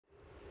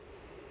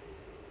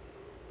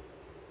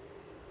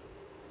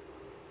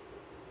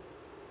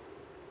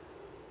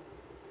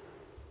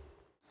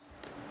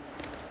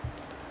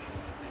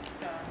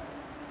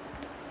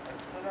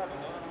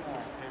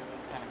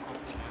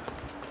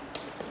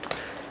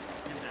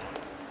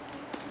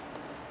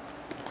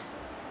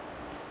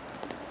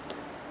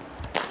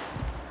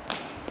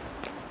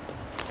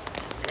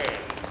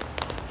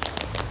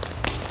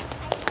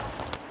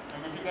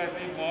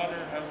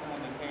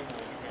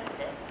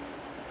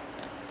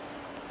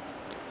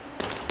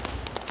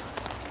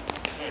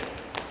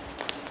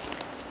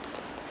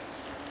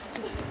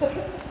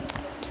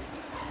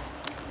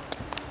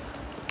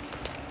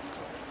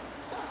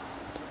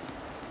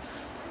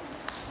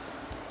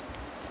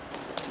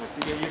Once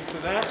you get used to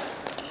that,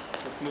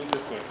 let's move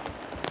this way.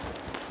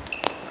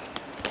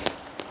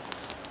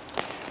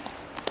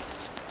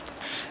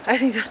 I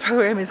think this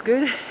program is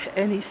good.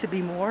 It needs to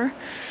be more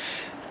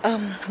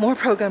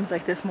programs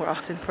like this more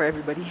often for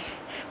everybody,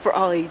 for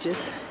all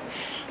ages.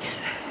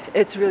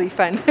 It's really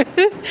fun.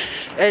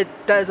 It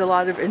does a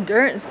lot of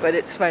endurance, but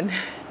it's fun.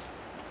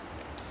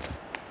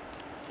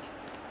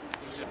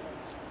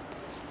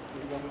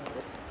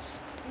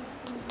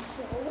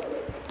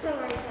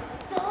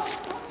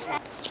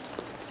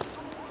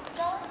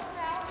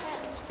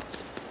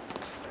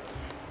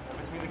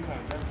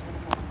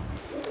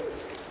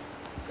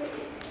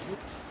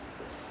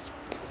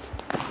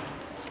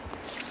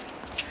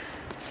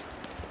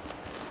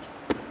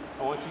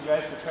 I want you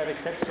guys to try to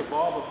catch the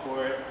ball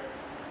before it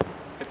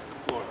hits the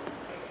floor.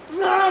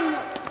 Run!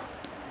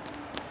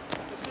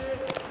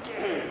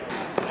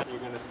 You're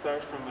going to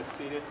start from a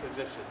seated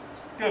position.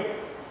 Go!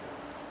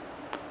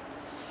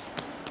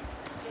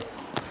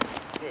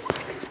 Good.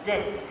 Go!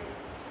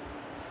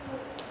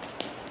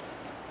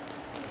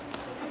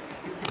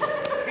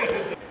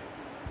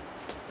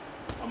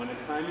 I'm going to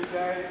time you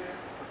guys,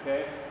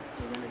 okay?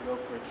 We're going to go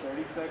for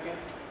 30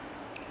 seconds,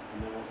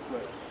 and then we'll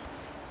switch.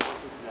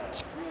 Good job.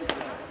 Good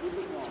job. Keep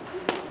it going.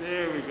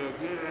 There we go.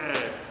 Good.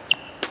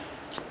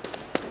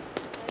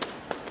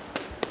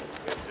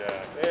 Good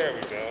job. There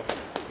we go.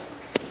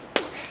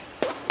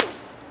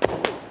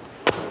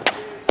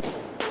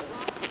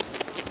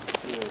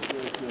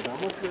 Good.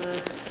 Almost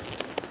there.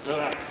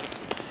 Relax.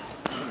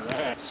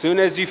 Right. As soon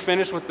as you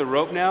finish with the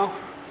rope now,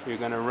 you're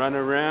going to run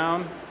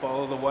around,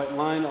 follow the white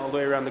line all the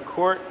way around the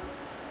court,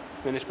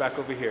 finish back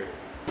over here.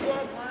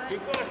 Good.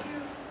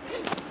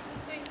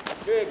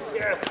 Good,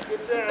 yes,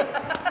 good job.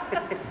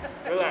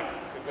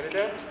 Relax, you put it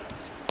down,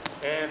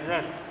 and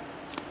run.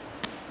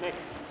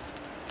 Next.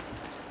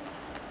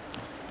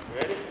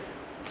 Ready?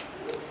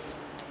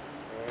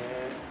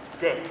 And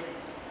go.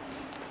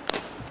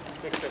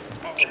 Mix it,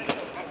 outward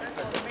circle,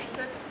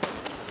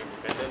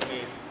 Bend those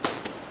knees.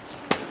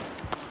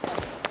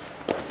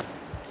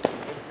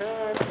 Good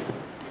time,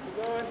 keep it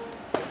going.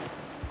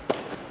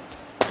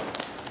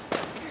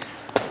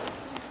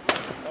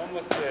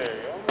 Almost there,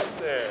 you're almost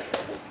there.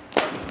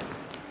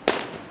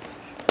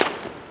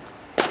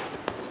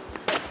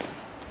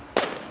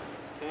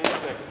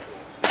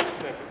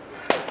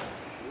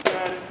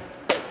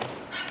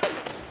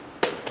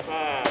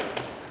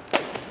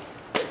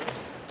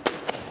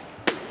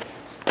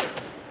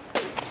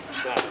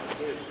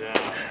 Good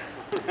job.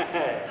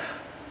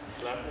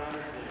 Left arm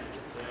is in.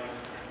 Good job.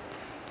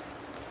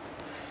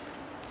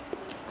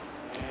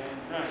 And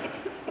run.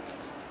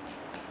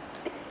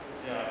 Good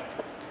job.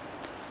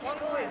 One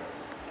more.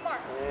 Come on.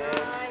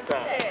 And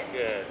stop.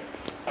 Good.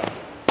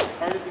 As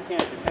hard as you can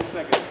for 10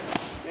 seconds.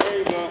 There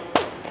you go.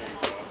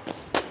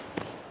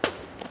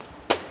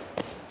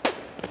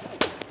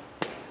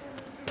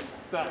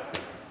 Stop.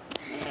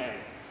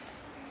 Nice.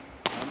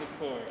 On the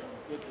court.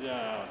 Good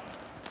job.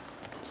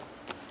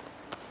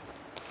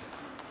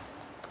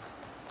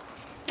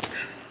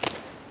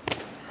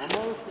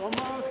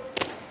 Almost.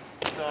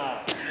 Stop.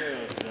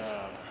 Good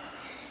job.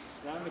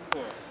 Down the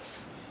court.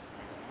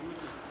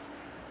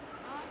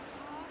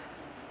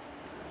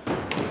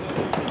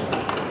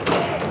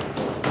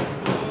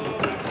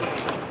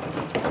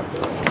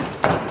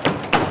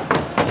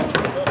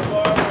 So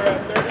far, we're at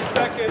 30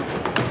 seconds.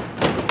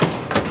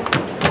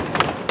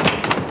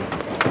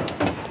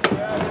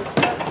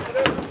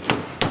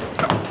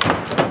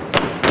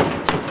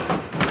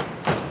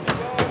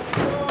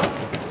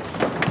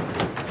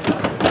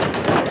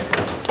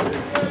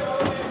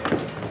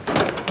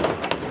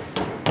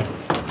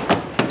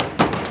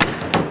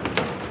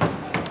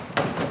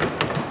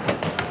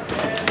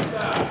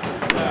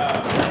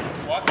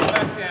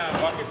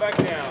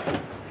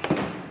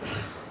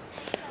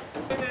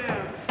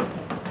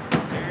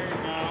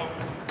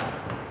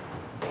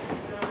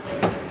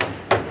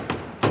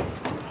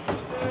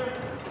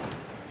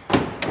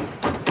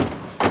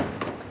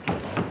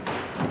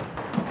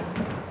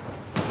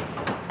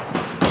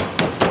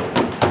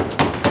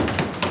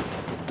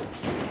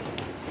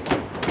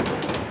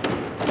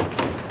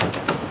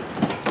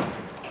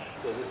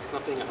 This is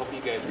something I hope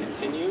you guys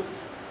continue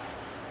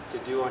to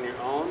do on your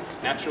own.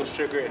 Natural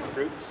sugar and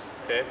fruits,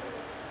 okay?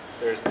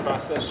 There's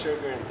processed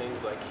sugar and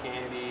things like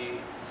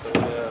candy,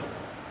 soda.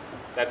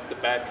 That's the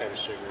bad kind of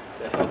sugar.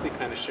 The healthy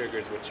kind of sugar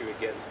is what you would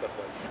get in stuff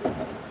like fruit,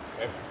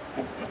 okay?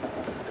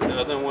 And the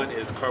other one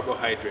is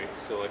carbohydrates.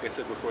 So like I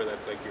said before,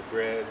 that's like your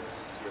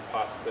breads, your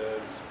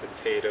pastas,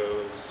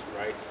 potatoes,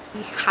 rice.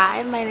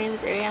 Hi, my name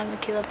is Herein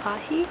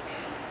Pahi.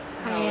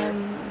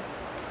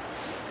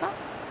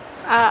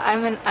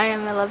 I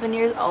am 11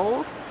 years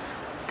old.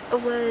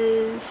 What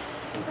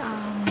was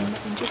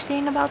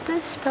interesting about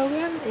this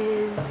program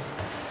is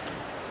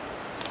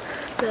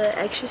the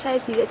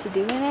exercise you get to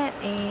do in it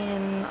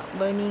and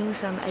learning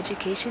some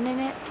education in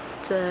it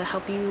to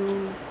help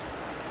you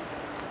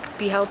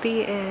be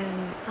healthy.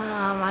 And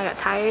I got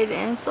tired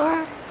and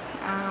sore,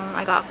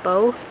 I got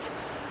both.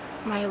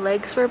 My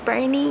legs were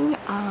burning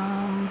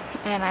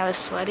and I was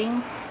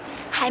sweating.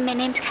 Hi, my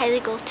name's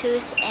Kylie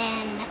Goldtooth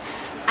and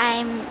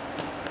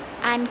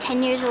I'm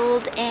 10 years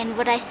old, and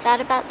what I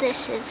thought about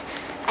this is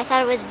I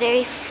thought it was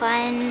very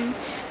fun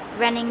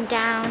running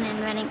down and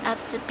running up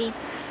the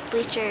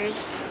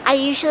bleachers. I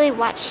usually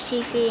watch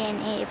TV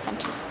and ate a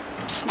bunch of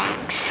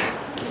snacks.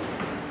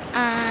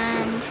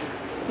 And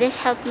this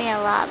helped me a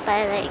lot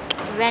by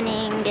like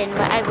running and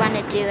what I want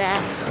to do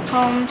at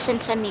home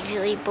since I'm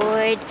usually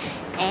bored,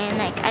 and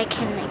like I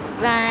can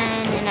like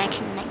run and I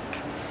can like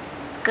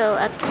go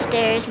up the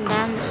stairs and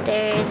down the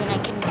stairs, and I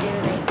can do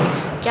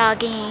like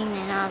jogging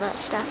and all that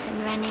stuff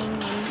and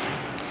running and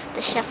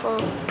the shuffle.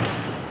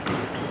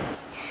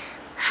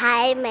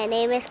 Hi, my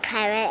name is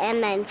Kyra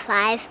and I'm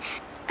 5.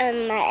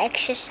 I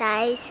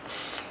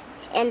exercise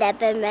and I've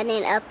been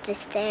running up the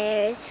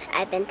stairs.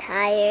 I've been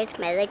tired,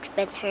 my legs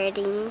been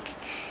hurting.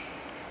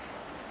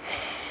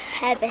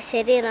 I've been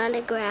sitting on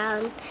the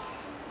ground.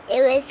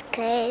 It was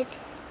good.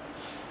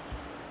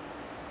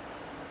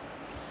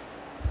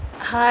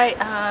 Hi,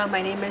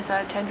 my name is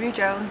Tendry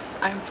Jones.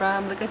 I'm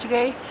from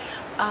Lukachukai.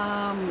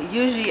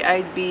 Usually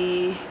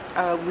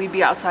we'd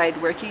be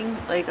outside working,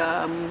 like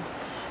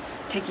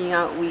taking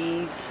out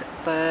weeds,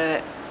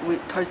 but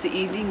towards the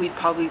evening we'd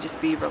probably just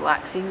be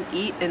relaxing,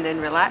 eat and then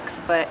relax.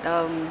 But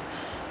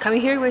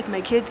coming here with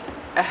my kids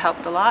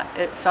helped a lot.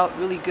 It felt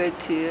really good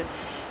to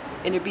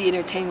be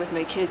entertained with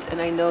my kids,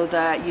 and I know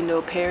that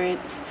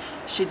parents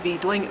should be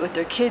doing it with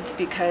their kids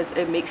because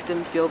it makes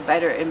them feel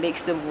better. It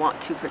makes them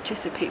want to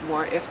participate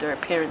more if their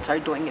parents are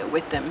doing it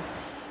with them.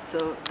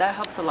 So that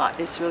helps a lot.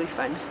 It's really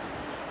fun,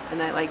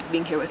 and I like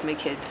being here with my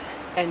kids,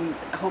 and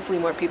hopefully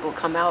more people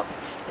come out.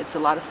 It's a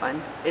lot of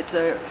fun. It's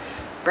a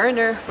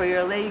burner for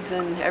your legs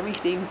and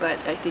everything, but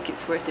I think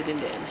it's worth it in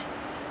the end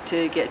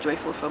to get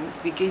joyful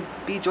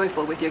be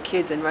joyful with your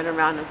kids and run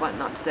around and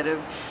whatnot instead of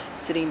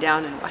sitting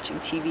down and watching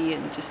TV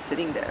and just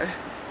sitting there.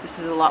 This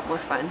is a lot more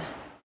fun.